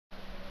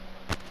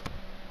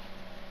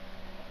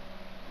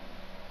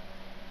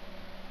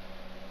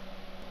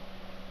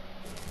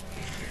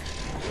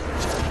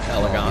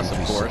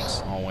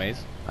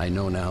I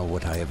know now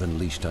what I have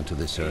unleashed onto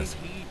this earth,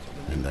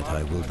 and that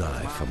I will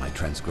die for my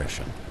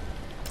transgression.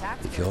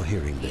 If you're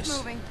hearing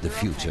this, the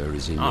future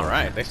is in your hands.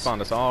 Alright, they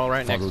spawned us all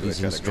right next to each other. Follow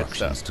these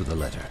instructions to the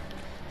letter.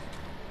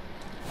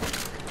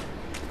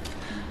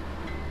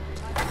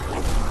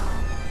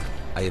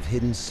 I have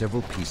hidden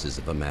several pieces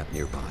of a map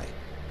nearby.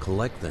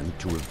 Collect them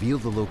to reveal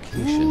the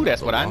location. Ooh,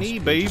 that's of what the I lost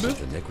need, pages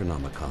baby. of the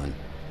Necronomicon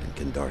and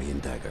Kandarian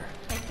dagger.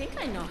 I think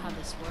I know how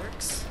this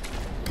works.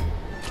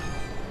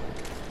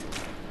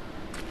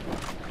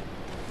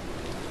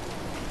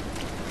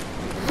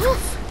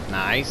 Oof.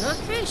 Nice.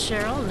 Okay,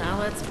 Cheryl, now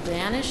let's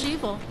banish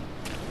evil.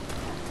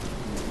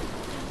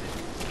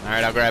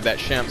 Alright, I'll grab that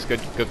Shemps.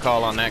 Good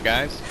call on that,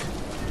 guys.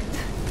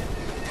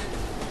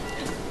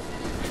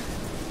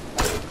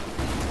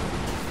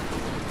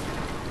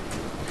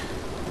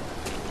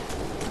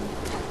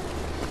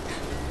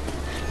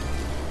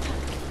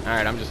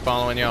 Alright, I'm just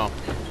following y'all.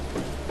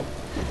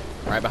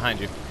 Right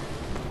behind you.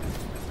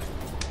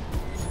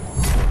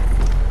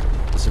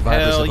 The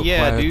survivors Hell have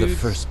yeah, acquired the dudes.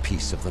 first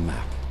piece of the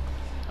map.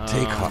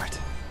 Take heart.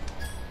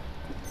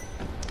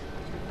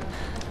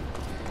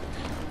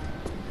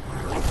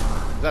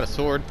 Is that a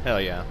sword?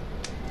 Hell yeah.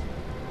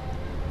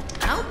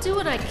 I'll do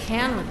what I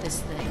can with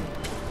this thing.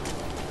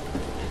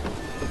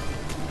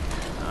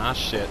 Ah,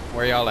 shit.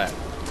 Where y'all at?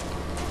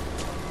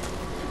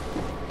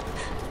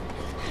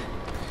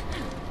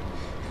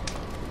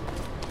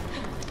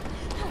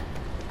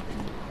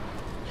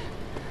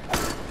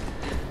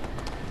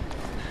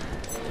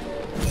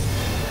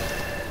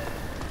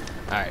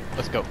 Alright,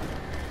 let's go.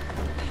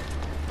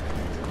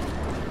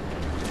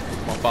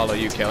 I'm gonna follow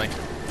you, Kelly.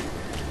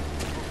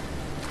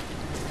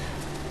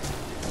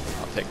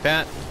 I'll take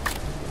that.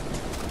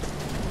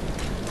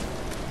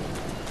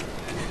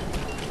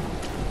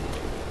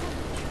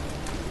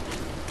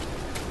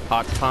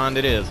 Pox Pond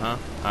it is, huh?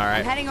 Alright.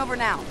 I'm heading over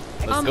now.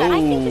 Let's I think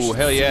we go. should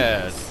Hell see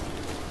yes.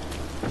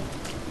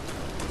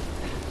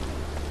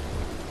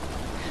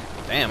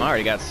 Damn, I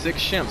already got 6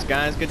 shimps,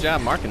 guys. Good job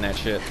marking that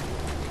shit.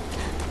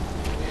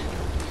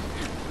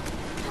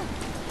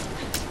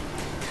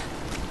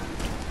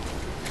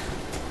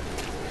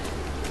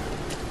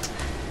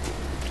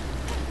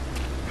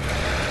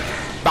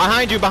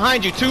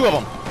 Behind you, 2 of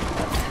them.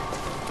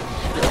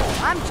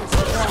 I'm just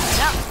warming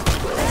up.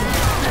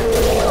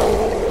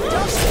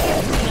 Don't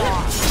skip me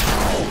off.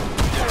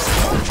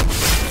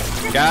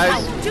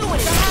 Guys, Do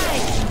it.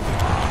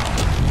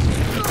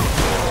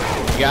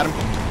 you got him.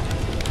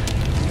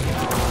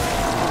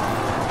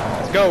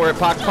 Let's go. We're at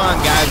Pox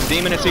Pond, guys. The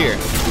demon is here.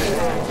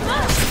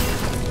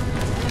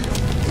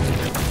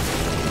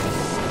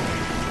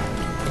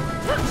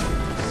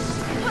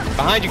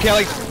 Behind you,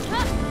 Kelly.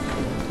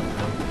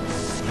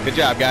 Good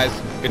job, guys.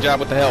 Good job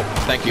with the help.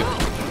 Thank you.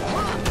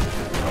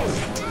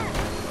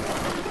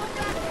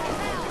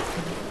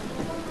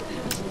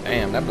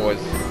 Damn, that boy's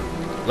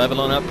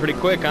leveling up pretty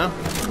quick, huh?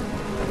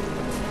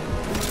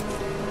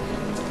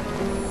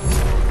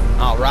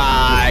 All The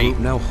right. group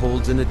now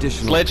holds an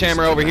additional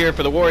Sledgehammer piece of over the here map.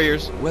 for the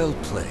Warriors. Well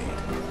played.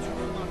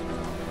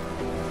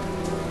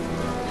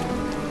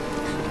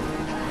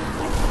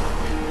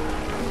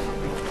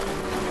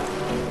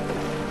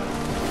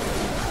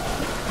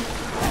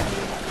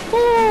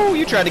 Woo,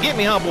 you tried to get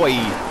me, huh, boy?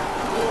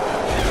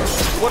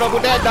 What up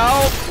with that,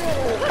 dog?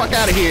 Fuck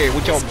out of here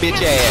with your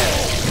bitch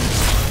ass.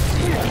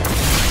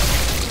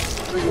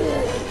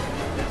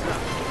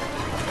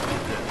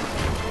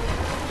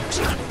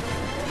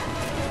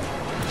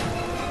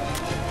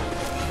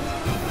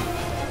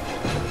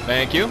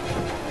 Thank you.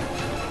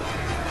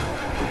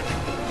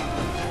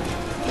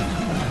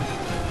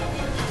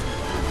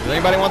 Does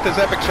anybody want this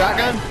epic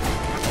shotgun?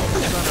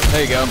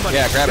 There you go.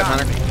 Yeah, grab it,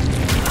 Hunter.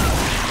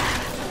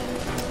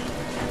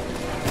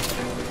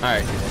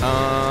 Alright,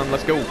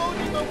 let's go.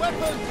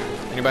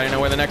 Anybody know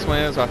where the next one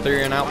is?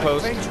 Arthurian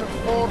outpost.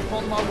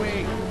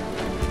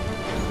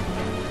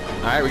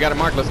 Alright, we got it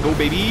marked. Let's go,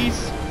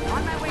 babies.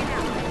 On my way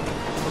now.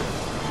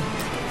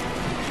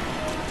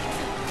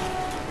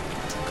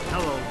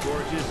 Hello,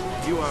 gorgeous.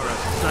 You are a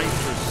sight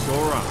for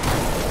sore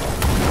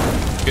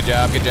eyes. Good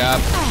job, good job.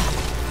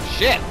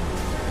 Shit!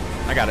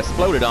 I got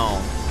exploded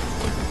on.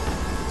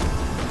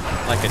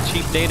 Like a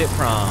cheap date at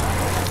prom.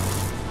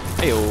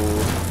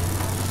 Hey-oh.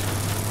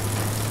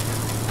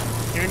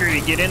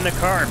 Henry, get in the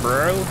car,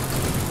 bro.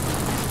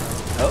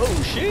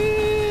 Oh,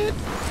 shit!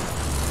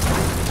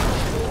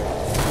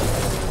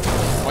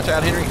 Watch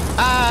out, Henry.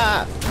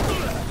 Ah!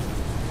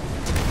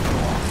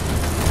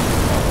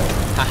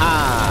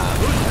 Haha!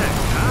 Who's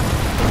next, huh?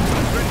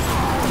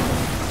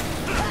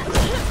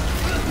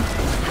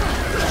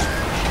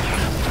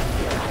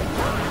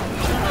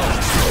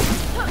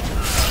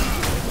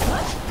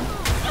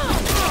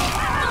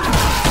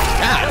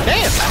 God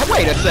damn!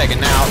 Wait a second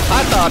now.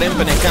 I thought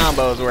infinite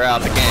combos were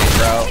out the game,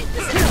 bro.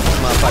 This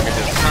motherfucker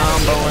just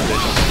comboing the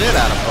shit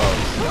out of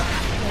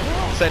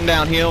folks. Setting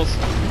down heals.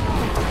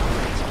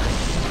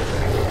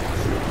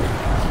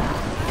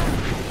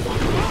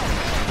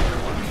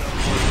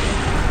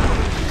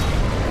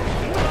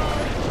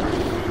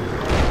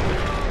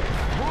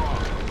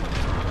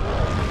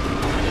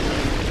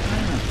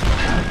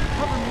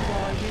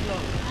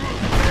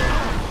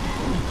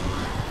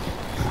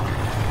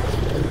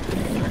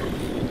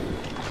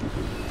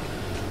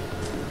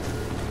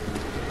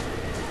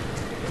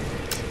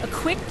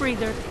 quick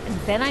breather, and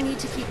then I need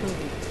to keep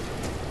moving.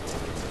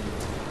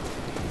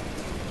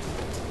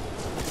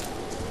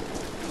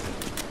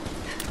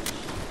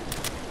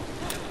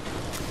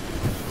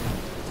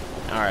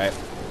 Alright.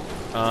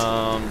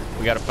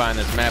 We gotta find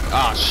this map.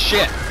 Oh,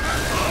 shit!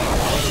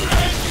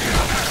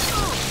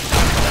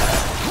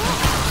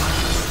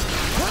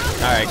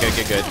 Alright,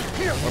 good.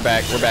 We're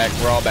back,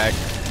 we're all back.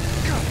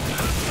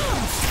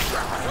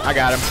 I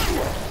got him.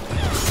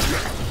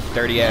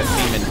 Dirty ass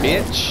demon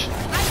bitch.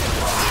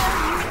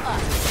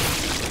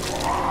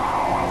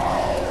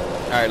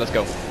 Alright, let's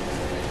go.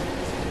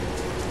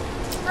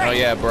 Oh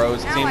yeah,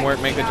 bros.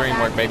 Teamwork make the dream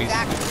work, babies.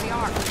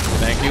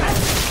 Thank you.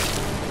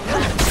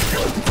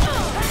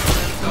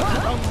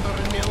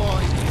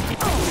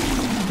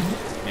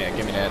 Yeah,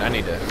 give me that. I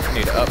need to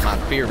up my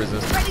fear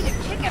resistance. Ready to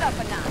kick it up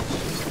a notch.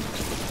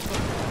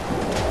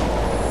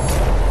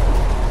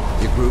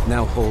 Your group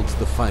now holds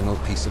the final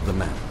piece of the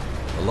map.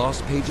 The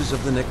lost pages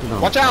of the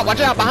Necronomicon.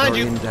 Watch out, behind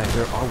you! And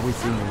dagger are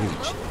within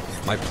reach.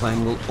 My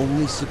plan will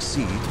only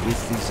succeed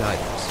with these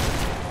items.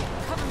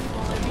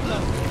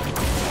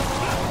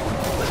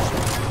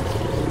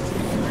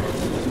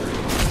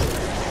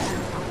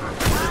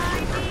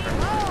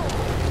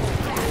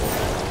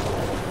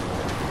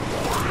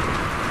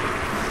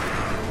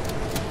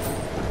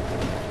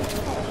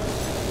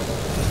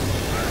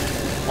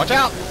 Watch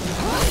out!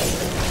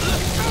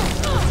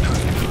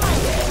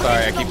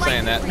 Sorry, I keep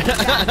saying that.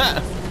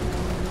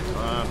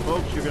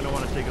 Folks, you're gonna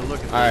want to take a look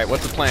at this. Alright,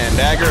 what's the plan?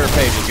 Dagger or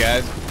pages,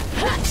 guys?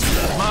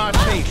 My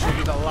page should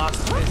be the last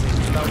visit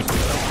without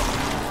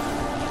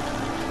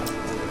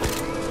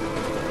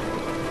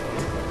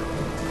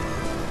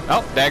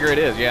Oh, dagger it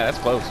is. Yeah, that's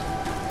close.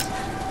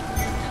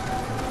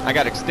 I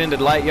got extended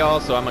light, y'all,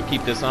 so I'm gonna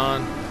keep this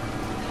on.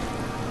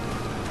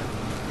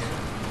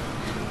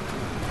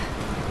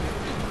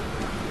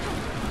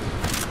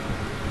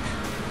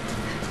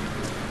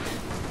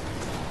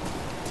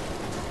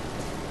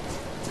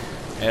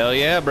 Hell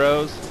yeah,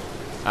 bros.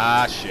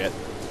 Ah, shit.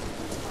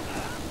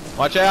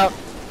 Watch out.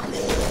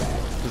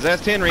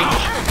 Possessed Henry.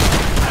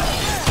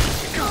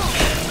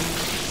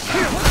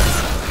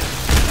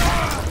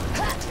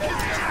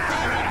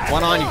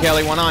 One on you,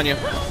 Kelly. One on you.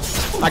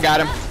 I got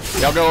him.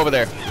 Y'all go over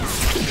there.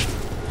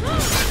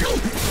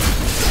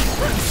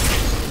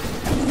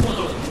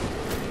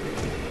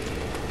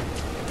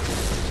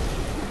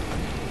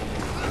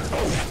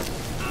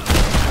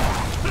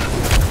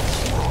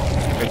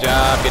 Good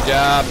job. Good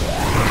job.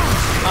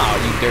 Oh,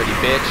 you dirty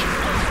bitch.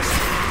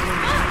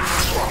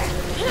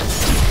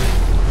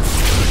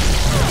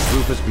 The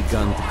group has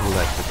begun to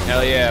collect the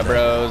Hell yeah,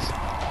 bros.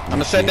 I'm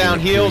gonna set down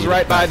heals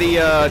right by the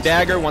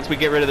dagger once we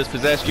get rid of this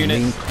possessed unit.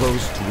 Remain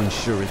close to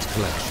ensure its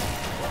collection.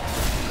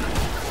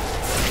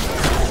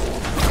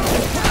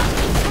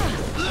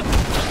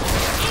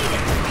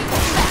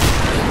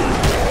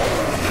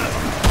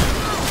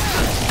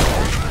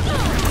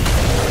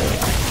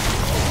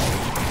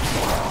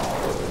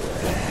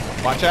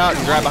 Watch out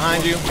and grab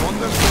behind you.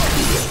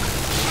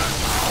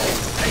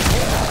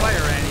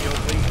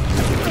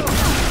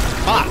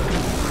 Fuck!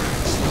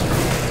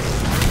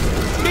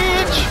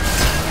 Bitch!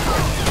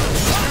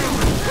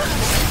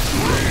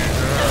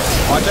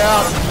 Watch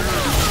out!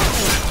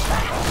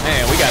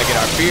 Man, we gotta get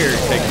our fear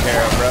taken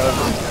care of, bro. This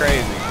is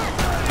crazy.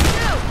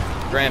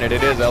 Granted,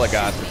 it is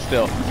Eligos, but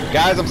still.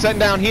 Guys, I'm setting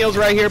down heals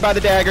right here by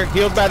the dagger.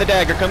 Heals by the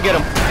dagger. Come get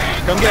them.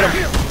 Come get them.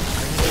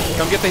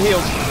 Come get the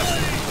heals.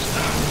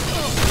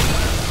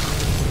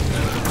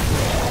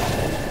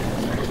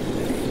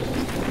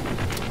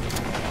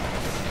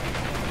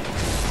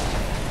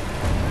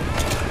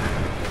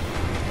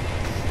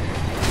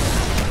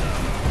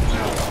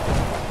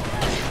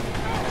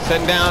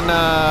 Setting down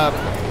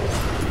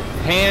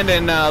hand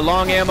and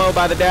long ammo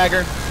by the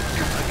dagger.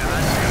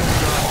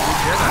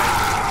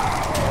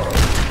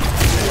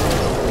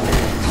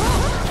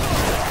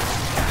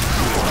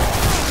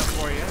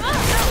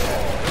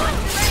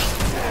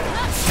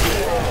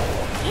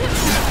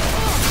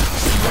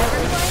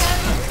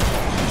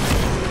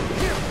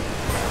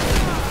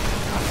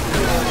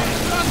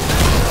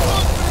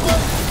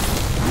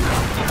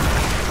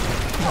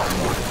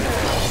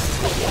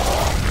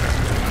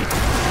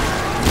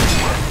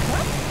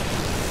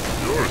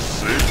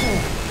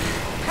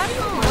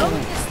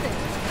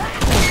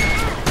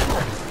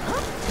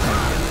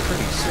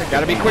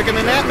 Gotta be quicker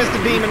than that,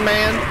 Mr. Demon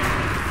Man.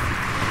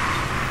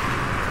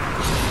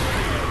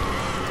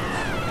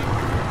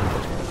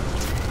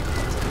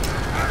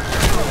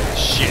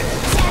 Shit.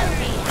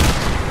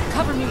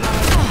 Cover me,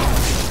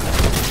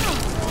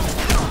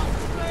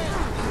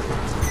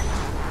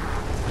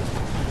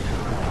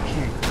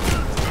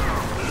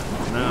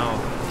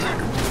 Now.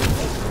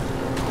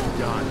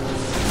 Done.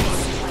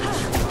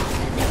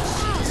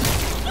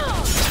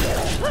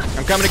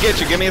 I'm coming to get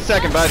you. Give me a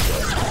second, bud.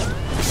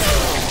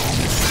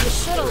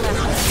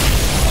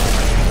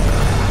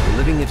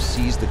 The living have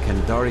seized the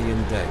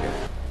Kandarian dagger.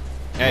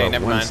 Hey,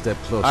 never mind.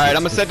 Alright,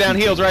 I'm gonna set down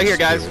heals right here,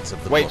 guys.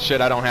 Wait,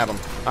 shit, I don't have them.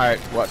 Alright,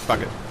 what?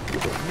 Fuck it.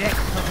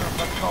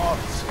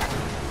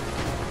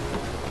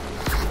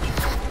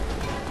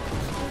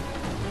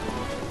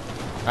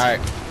 Alright,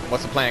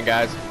 what's the plan,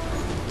 guys?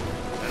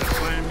 Better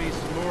find me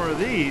some more of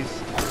these.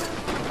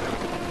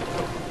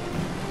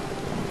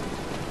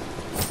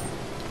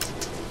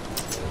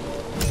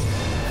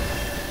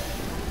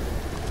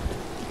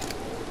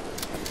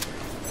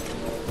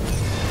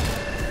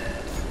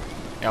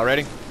 Y'all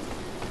ready?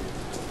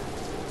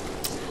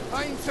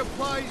 Find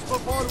supplies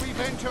before we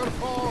venture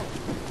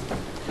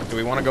forth. Do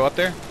we want to go up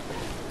there?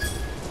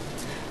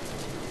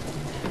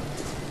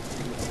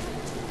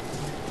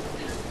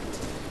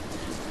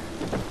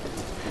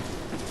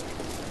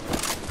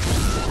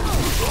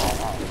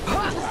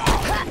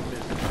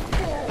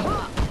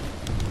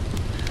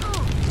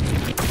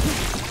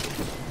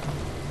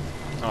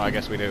 Oh, I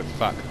guess we do.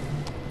 Fuck.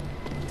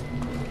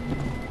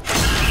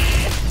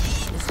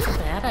 Is it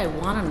bad I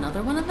want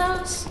another one of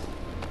those?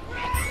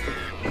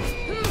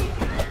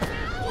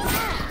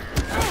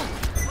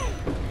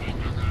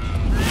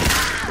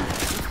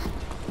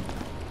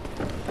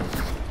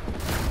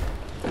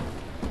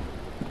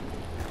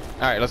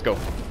 Alright, let's go.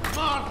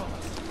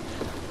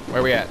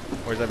 Where we at?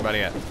 Where's everybody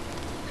at?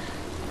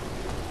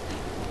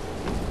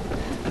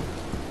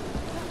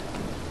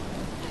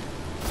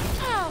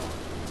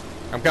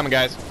 I'm coming,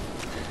 guys.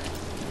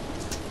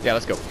 Yeah,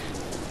 let's go.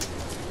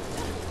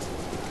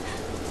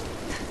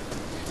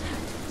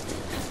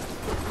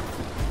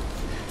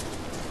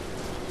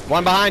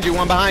 One behind you,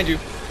 one behind you.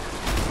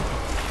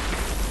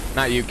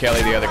 Not you,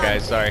 Kelly, the other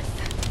guys, sorry.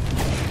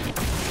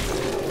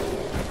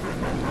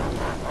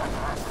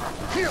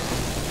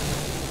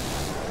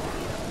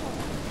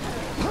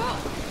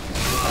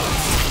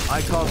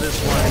 I call this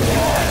one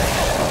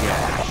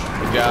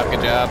Good job,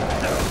 good job.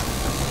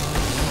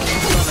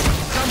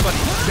 Somebody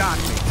got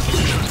me.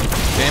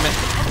 Damn it.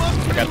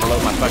 Forgot to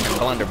load my fucking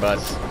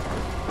blunderbuss.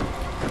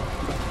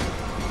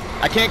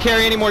 I can't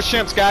carry any more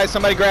shimps, guys.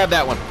 Somebody grab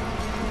that one.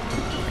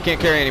 I can't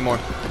carry any more.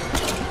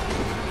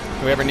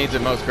 Whoever needs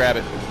it most, grab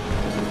it.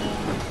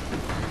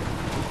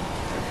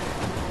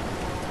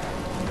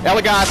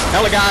 Eligos,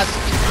 Eligos.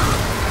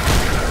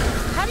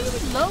 How do you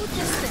reload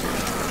this thing?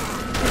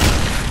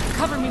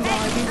 Cover me while I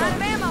Out of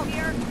reload. ammo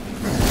here.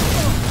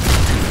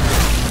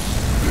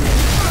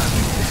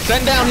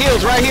 Send down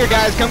heals right here,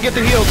 guys. Come get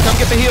the heals. Come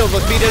get the heals.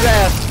 Let's beat his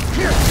ass.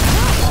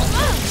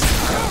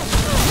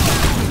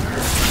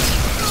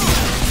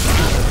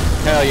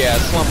 Hell yeah,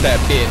 slump that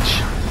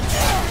bitch.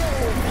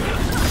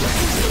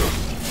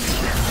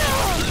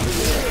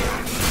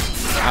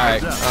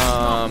 Alright,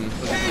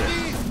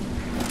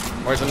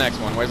 where's the next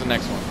one? Where's the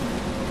next one?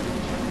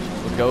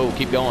 Let's go,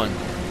 keep going.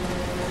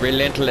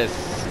 Relentless.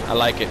 I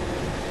like it.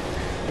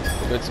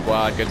 Good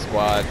squad, good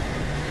squad.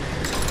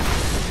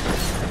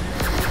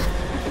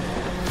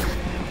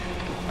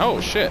 Oh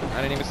shit,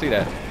 I didn't even see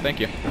that. Thank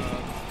you.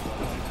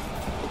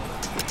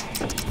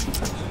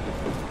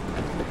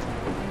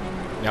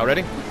 Y'all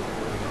ready?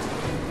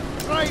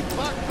 Drive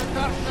back the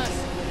darkness.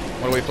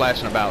 What are we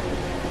flashing about?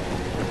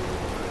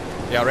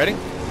 Y'all ready?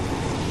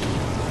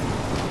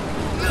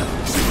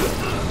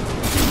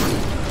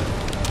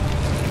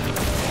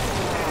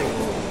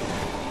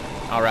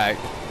 Alright.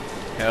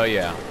 Hell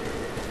yeah.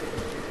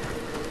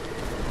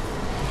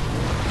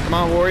 Come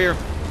on, warrior.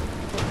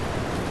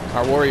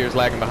 Our warrior's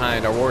lagging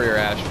behind. Our warrior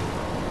Ash.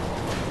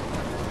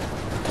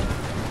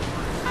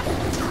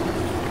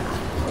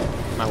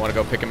 Might want to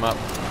go pick him up.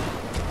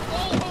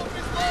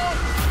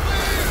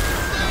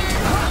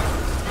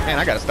 Man,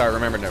 I gotta start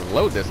remembering to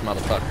load this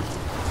motherfucker.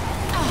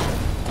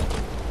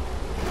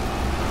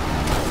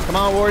 Come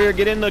on, warrior,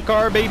 get in the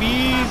car,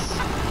 babies.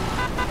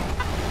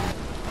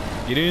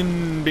 Get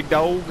in, big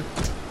dog.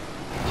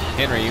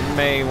 Henry, you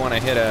may want to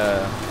hit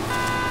a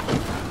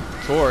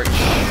torch.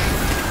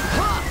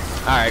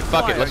 All right,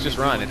 fuck it. Let's just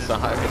run. It's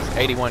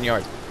 81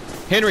 yards.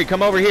 Henry,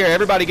 come over here.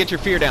 Everybody, get your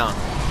fear down.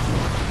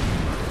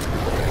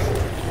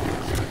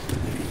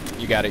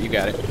 You got it. You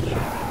got it.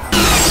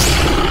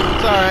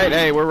 It's all right.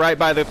 Hey, we're right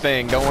by the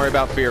thing. Don't worry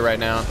about fear right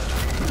now.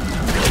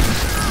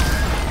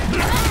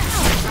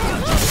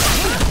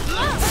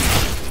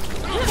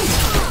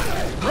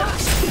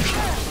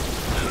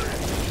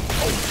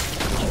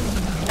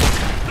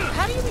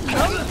 How do you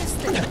reload this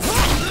thing?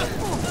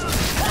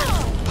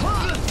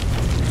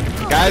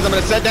 Guys, I'm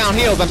gonna set down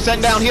heals. I'm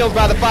setting down heals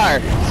by the fire.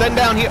 Setting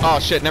down heals. Oh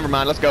shit, never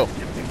mind. Let's go.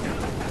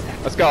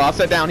 Let's go. I'll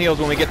set down heals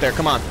when we get there.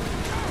 Come on.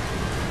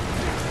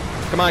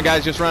 Come on,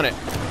 guys, just run it.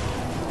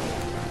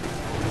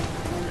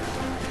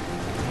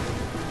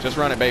 Just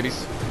run it, babies.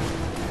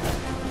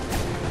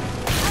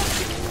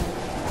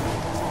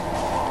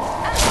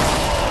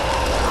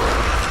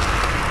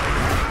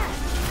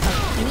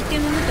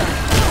 Sneaking in the dark.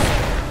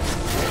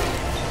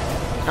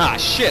 Ah,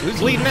 shit.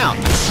 Who's leading out?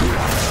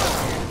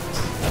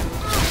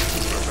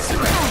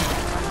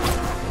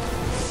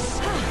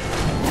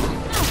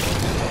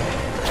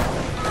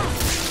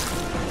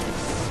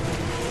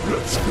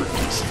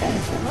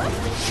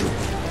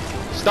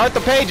 Start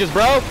the pages,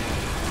 bro.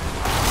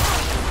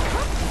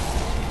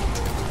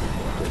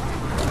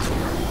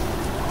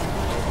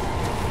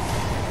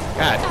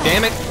 God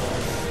damn it.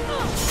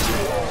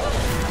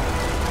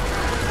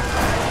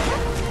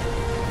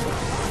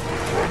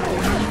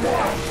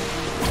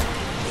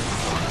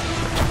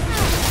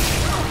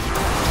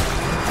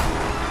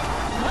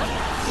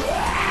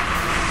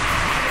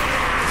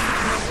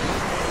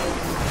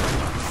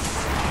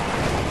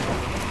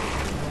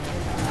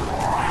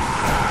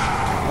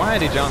 Why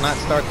did y'all not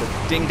start the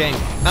ding dang?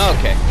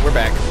 Okay, we're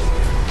back.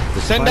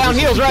 The Send down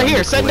spiders heals have right begun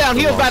here. to Send collect down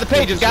the heals by lost the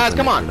pages, guys. of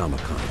Come on.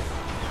 Necronomicon.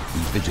 Be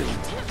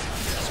vigilant.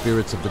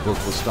 Spirits of the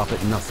book will stop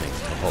at nothing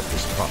to halt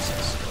this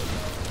process.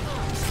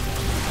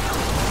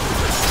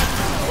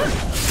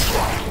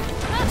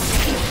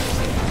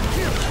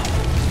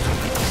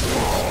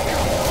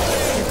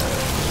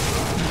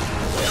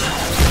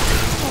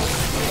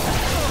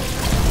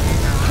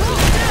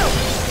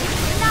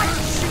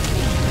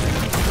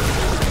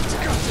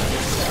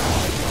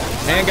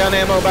 Handgun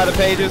ammo by the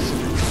pages.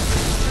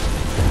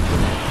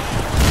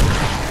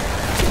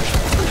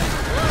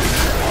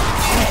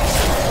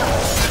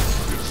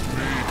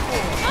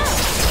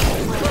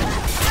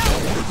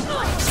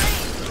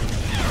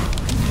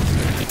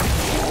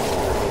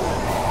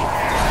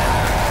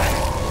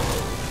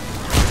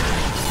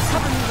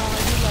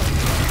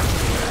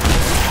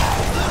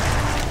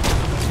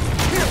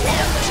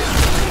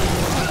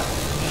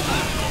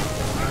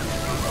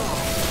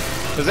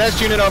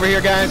 Possessed unit over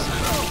here, guys.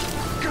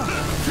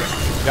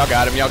 Y'all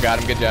got him. Y'all got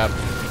him. Good job.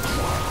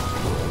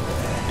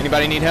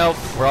 Anybody need help?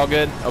 We're all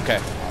good? Okay.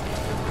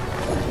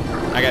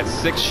 I got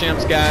 6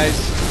 shimps, guys.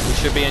 We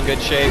should be in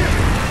good shape.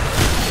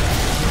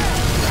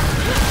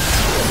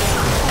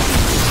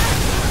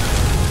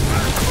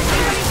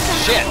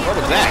 Shit, what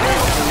was that?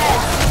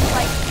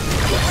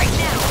 Right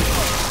now.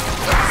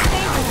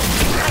 Stay with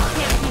me. I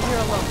can't be here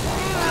alone.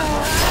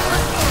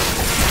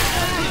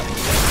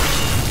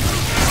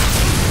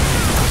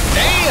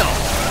 Damn!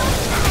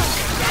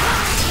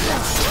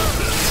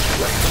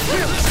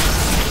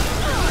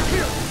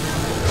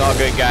 It's all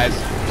good, guys.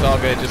 It's all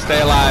good. Just stay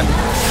alive.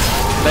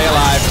 Stay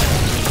alive.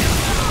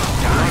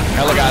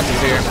 Eligos is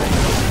here.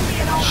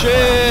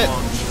 Shit!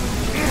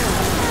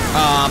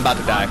 Oh, I'm about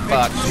to die.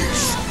 Fuck.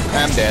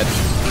 I'm dead.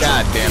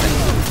 God damn it.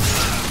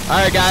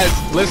 Alright, guys.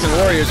 Listen,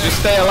 warriors, just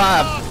stay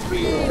alive.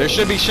 There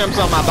should be shimps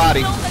on my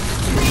body.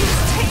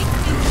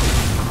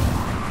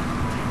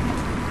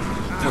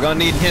 We're gonna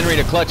need Henry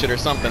to clutch it or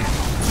something.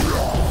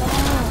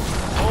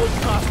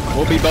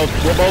 We'll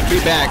both be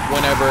back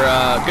whenever.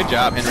 Good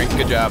job, Henry.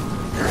 Good job.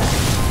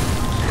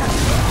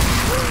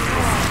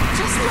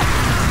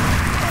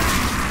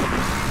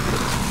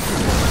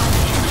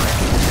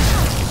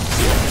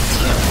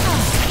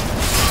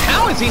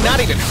 How is he not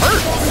even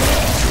hurt?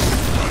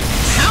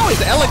 How is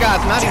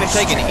Eligos not even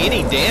taking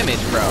any damage,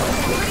 bro?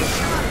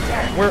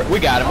 We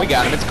got him. We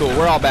got him. It's cool.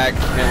 We're all back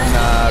in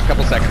a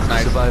couple seconds.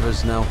 Nice.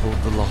 Survivors now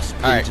hold the lost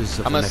All right. pages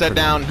of I'm the gonna set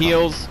down Necronomicon.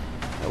 heals.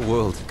 A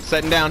world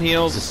Setting down is a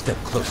heals. step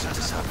closer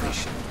to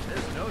salvation.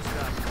 There's no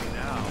stopping me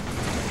now.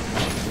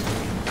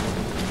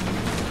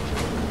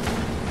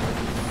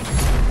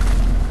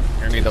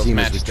 We're gonna need those Team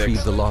has matchsticks.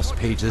 retrieved the lost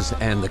pages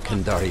and the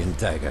Kandarian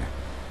dagger.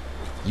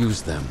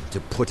 Use them to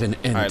put an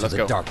end All right, to let's the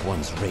go. Dark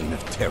One's reign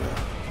of terror.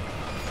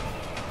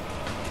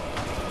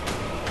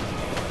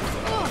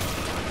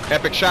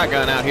 Epic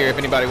shotgun out here if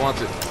anybody wants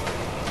it.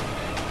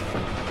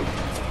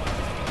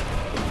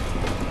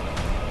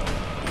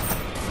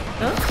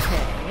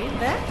 Okay,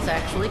 that's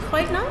actually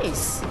quite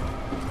nice.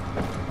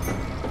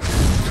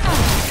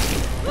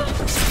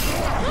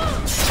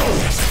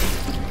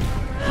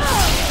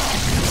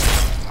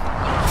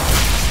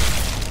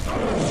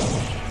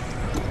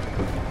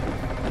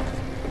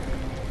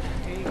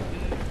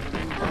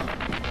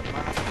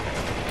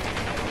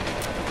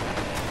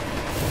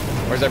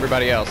 Where's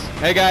everybody else?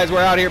 Hey guys,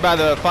 we're out here by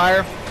the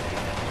fire.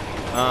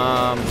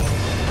 My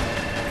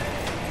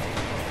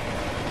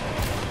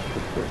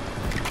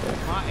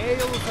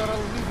ails are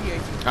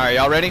alleviated. All right,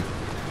 y'all ready?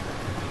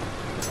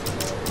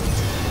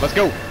 Let's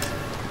go.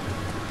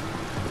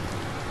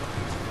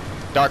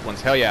 Dark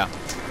ones, hell yeah.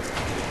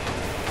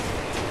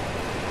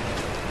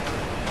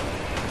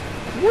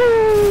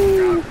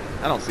 Woo!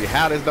 I don't see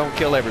how this don't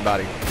kill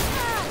everybody.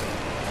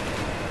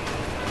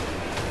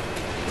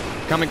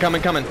 Coming,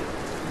 coming, coming.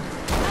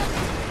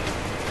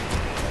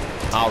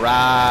 All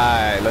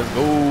right, let's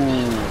go.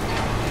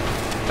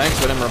 Thanks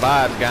for them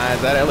revives,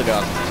 guys. That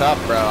Eligos is tough,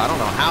 bro. I don't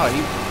know how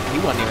he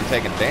wasn't even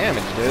taking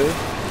damage, dude.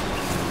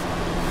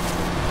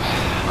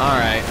 All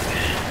right.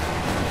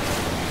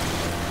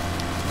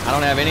 I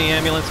don't have any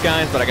ambulance,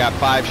 guys, but I got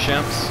 5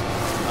 shimps.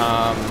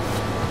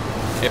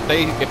 If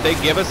they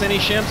give us any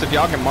shimps, if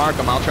y'all can mark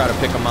them, I'll try to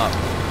pick them up.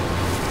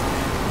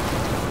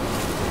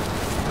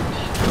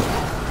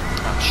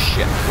 Oh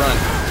shit! Run.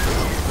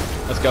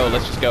 Let's go.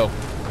 Let's just go.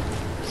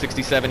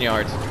 67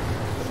 yards.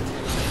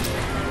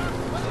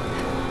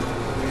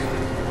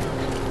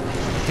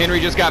 Henry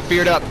just got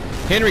feared up.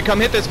 Henry, come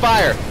hit this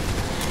fire.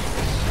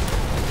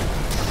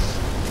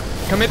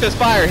 Come hit this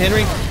fire,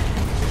 Henry.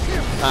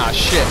 Ah,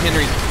 shit.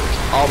 Henry's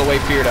all the way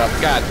feared up.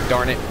 God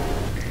darn it.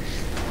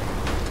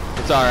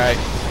 It's all right.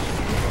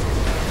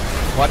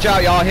 Watch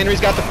out, y'all.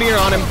 Henry's got the fear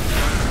on him.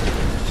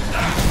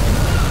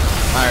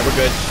 All right, we're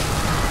good.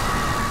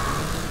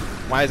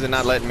 Why is it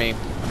not letting me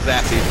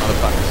zap these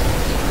motherfuckers?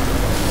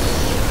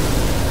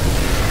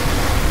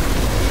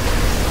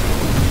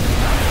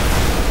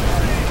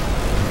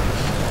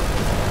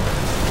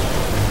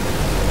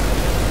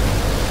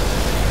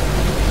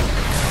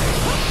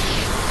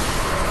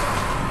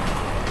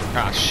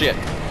 Ah, shit.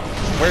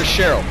 Where's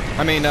Cheryl?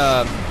 I mean,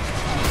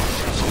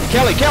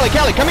 Kelly,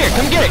 come here,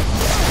 come get it.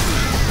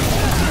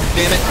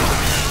 Damn it.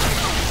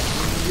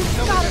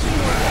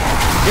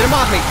 Get him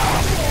off me.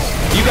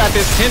 You got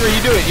this, Henry.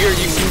 You do it. You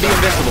can be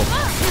invincible.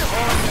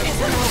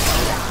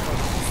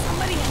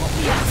 Somebody help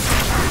me out.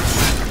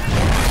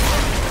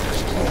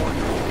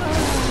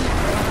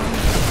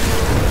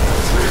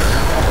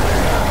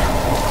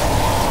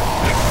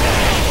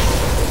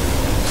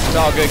 It's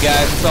all good,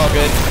 guys. It's all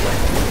good.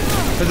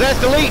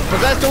 Possessed elite.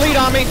 Possessed elite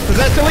on me.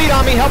 Possessed elite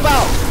on me. Help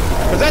out.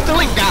 Possessed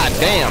elite. God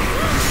damn.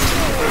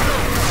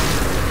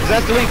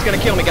 Possessed elite's gonna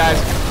kill me, guys.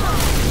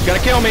 It's gonna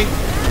kill me.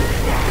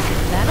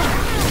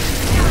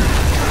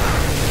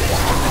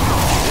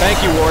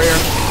 Thank you, warrior.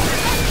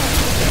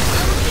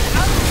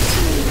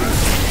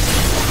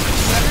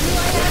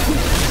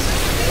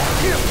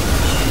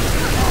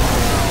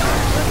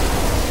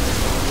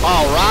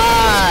 All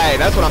right,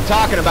 that's what I'm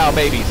talking about,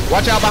 babies.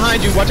 Watch out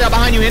behind you. Watch out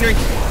behind you, Henry.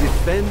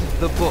 Defend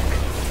the book.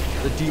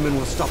 The demon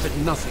will stop at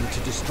nothing to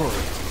destroy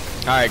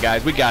it. All right,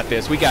 guys, we got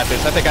this. We got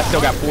this. I think I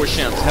still got 4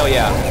 shimps. Hell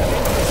yeah.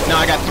 No,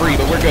 I got 3,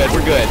 but we're good.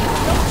 We're good.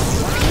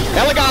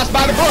 Eligos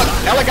by the book.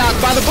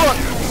 Eligos by the book.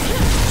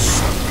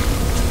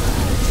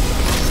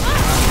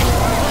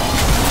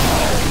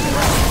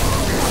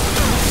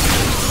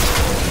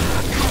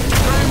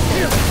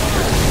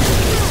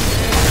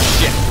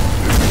 Shit.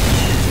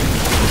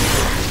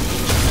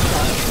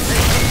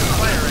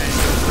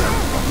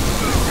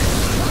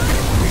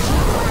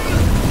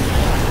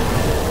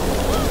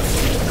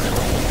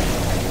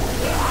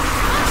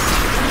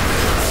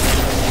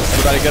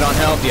 Everybody good on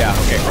health? Yeah,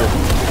 okay, cool.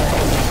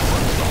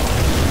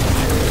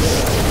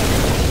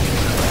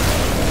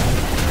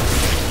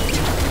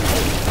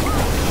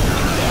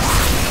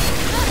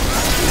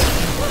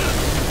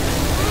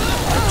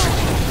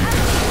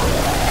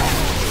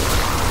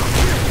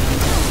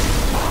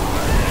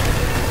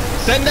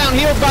 Setting down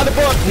heals by the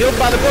book. Heals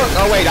by the book.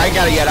 Oh wait, I ain't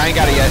got it yet. I ain't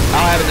got it yet.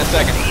 I'll have it in a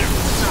second.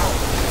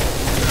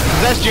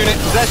 Possessed unit.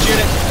 Possessed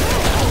unit.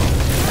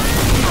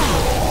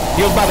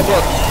 Heals by the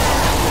book.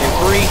 In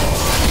 3,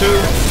 2,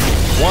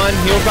 1.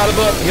 Heals by the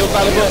book. Heals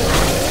by the book.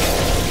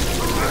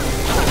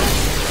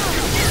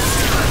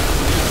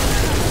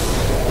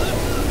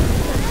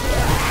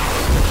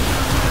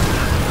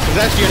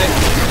 Possessed unit.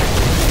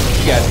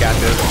 You guys got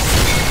this.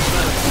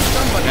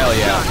 Hell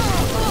yeah.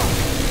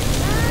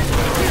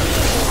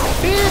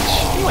 Bitch,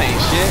 you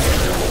ain't shit.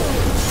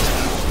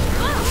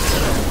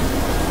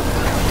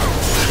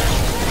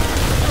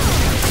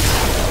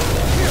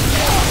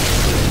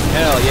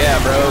 Hell yeah,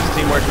 bros.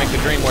 Teamwork makes the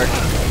dream work.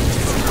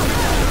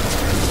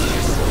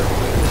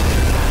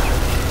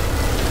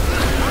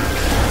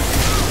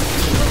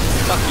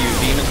 Fuck you,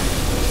 demon.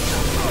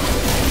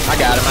 I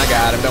got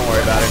him. Don't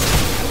worry about it.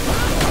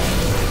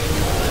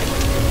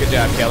 Good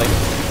job, Kelly.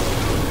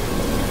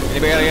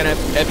 Anybody got any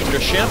extra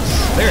shimps?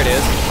 There it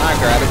is. I'll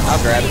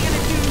grab it.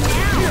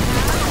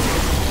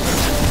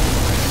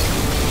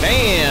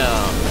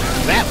 Damn!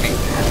 Zap me!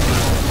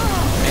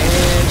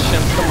 And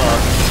shimps come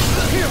up.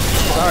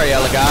 Sorry,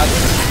 Eligos.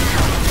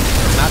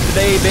 Not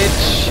today,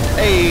 bitch.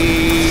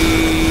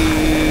 Hey!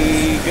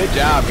 Good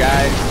job,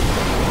 guys.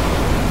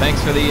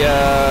 Thanks for the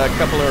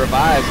couple of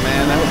revives,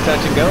 man. That was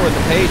touch and go with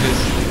the pages.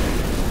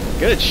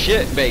 Good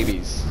shit,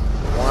 babies.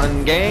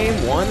 1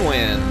 game, 1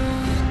 win.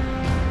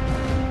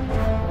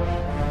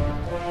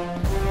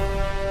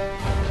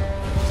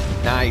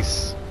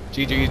 Nice.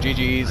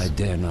 GG's. I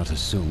dare not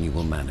assume you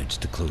will manage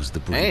to close the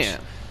breach. Man.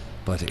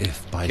 But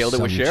if by Killed it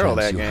some with Cheryl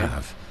chance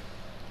that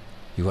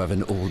you have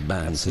an old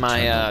man's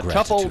my eternal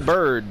tough old gratitude.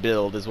 bird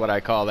build is what I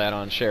call that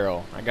on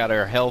Cheryl. I got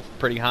her health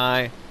pretty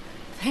high.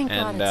 Thank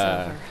God And it's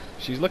over.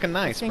 she's looking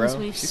nice, The things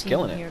bro. we've She's seen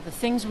killing here, it. the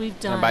things we've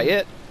done. And by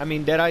it, I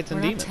mean deadites We're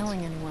and not demons.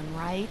 telling anyone,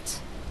 right?